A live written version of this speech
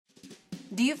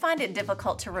Do you find it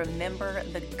difficult to remember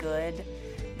the good?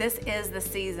 This is the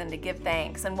season to give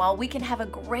thanks. And while we can have a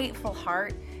grateful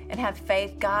heart and have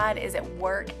faith, God is at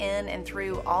work in and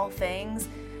through all things.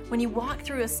 When you walk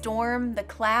through a storm, the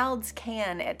clouds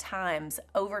can at times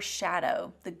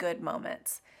overshadow the good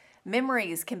moments.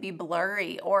 Memories can be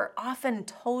blurry or often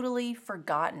totally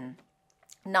forgotten.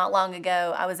 Not long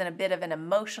ago, I was in a bit of an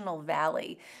emotional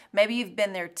valley. Maybe you've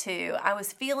been there too. I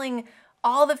was feeling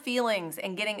all the feelings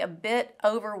and getting a bit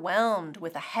overwhelmed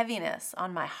with a heaviness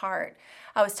on my heart.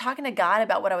 I was talking to God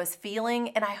about what I was feeling,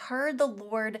 and I heard the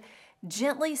Lord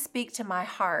gently speak to my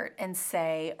heart and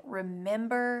say,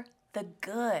 "Remember the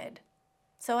good."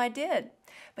 So I did.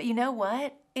 But you know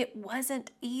what? It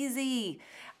wasn't easy.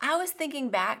 I was thinking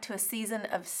back to a season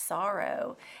of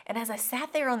sorrow, and as I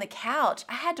sat there on the couch,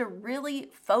 I had to really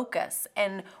focus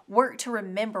and work to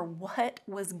remember what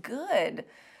was good.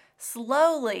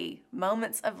 Slowly,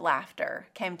 moments of laughter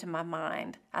came to my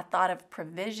mind. I thought of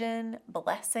provision,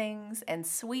 blessings, and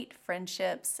sweet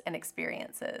friendships and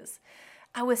experiences.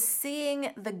 I was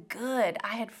seeing the good I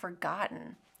had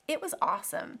forgotten. It was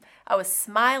awesome. I was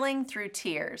smiling through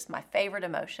tears, my favorite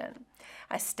emotion.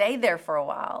 I stayed there for a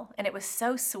while, and it was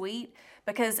so sweet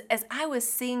because as I was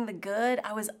seeing the good,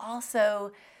 I was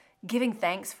also giving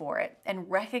thanks for it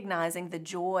and recognizing the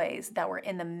joys that were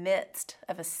in the midst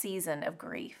of a season of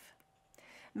grief.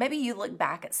 Maybe you look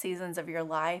back at seasons of your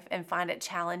life and find it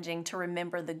challenging to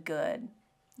remember the good.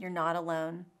 You're not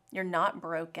alone. You're not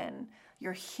broken.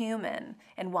 You're human.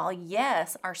 And while,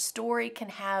 yes, our story can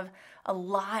have a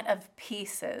lot of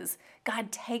pieces, God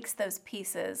takes those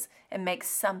pieces and makes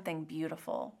something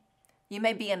beautiful. You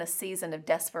may be in a season of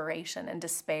desperation and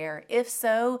despair. If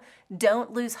so,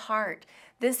 don't lose heart.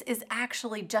 This is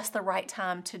actually just the right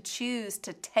time to choose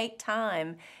to take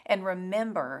time and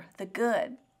remember the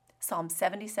good. Psalm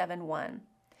 77:1.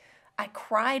 I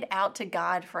cried out to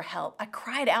God for help. I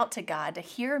cried out to God to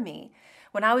hear me.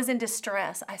 When I was in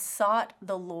distress, I sought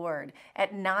the Lord.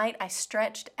 At night, I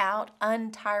stretched out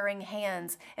untiring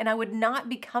hands, and I would not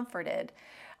be comforted.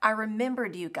 I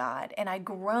remembered you, God, and I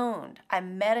groaned. I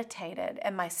meditated,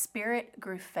 and my spirit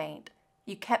grew faint.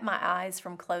 You kept my eyes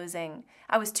from closing.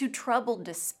 I was too troubled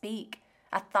to speak.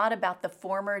 I thought about the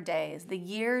former days, the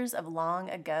years of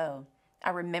long ago. I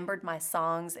remembered my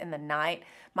songs in the night.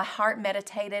 My heart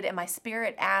meditated and my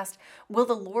spirit asked, will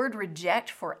the Lord reject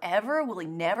forever? Will he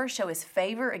never show his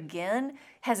favor again?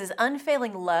 Has his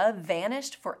unfailing love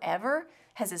vanished forever?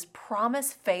 Has his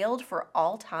promise failed for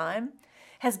all time?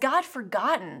 Has God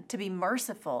forgotten to be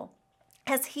merciful?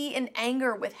 Has he in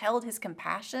anger withheld his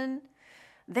compassion?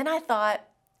 Then I thought,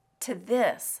 to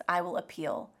this I will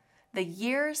appeal. The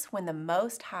years when the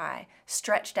Most High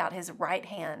stretched out his right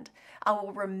hand, I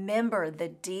will remember the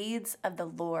deeds of the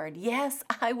Lord. Yes,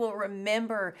 I will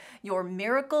remember your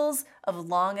miracles of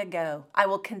long ago. I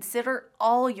will consider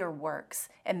all your works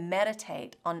and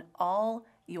meditate on all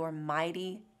your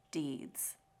mighty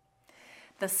deeds.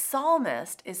 The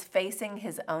psalmist is facing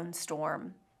his own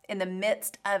storm. In the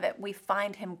midst of it, we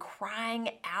find him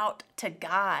crying out to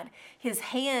God. His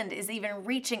hand is even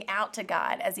reaching out to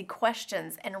God as he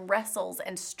questions and wrestles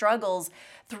and struggles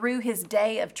through his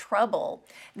day of trouble.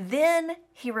 Then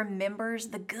he remembers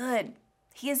the good.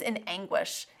 He is in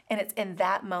anguish, and it's in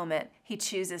that moment he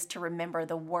chooses to remember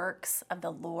the works of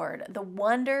the Lord, the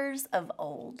wonders of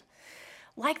old.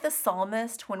 Like the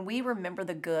psalmist, when we remember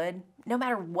the good, no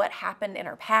matter what happened in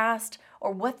our past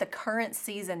or what the current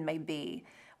season may be,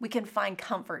 we can find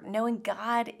comfort knowing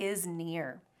God is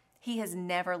near. He has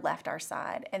never left our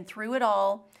side. And through it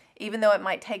all, even though it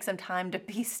might take some time to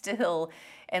be still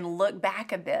and look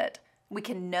back a bit, we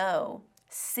can know,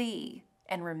 see,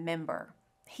 and remember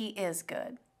he is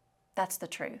good. That's the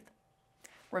truth.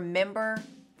 Remember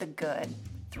the good.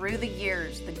 Through the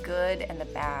years, the good and the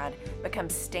bad become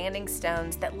standing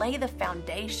stones that lay the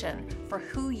foundation for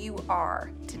who you are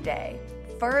today,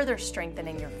 further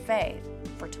strengthening your faith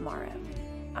for tomorrow.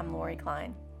 I'm Lori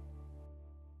Klein.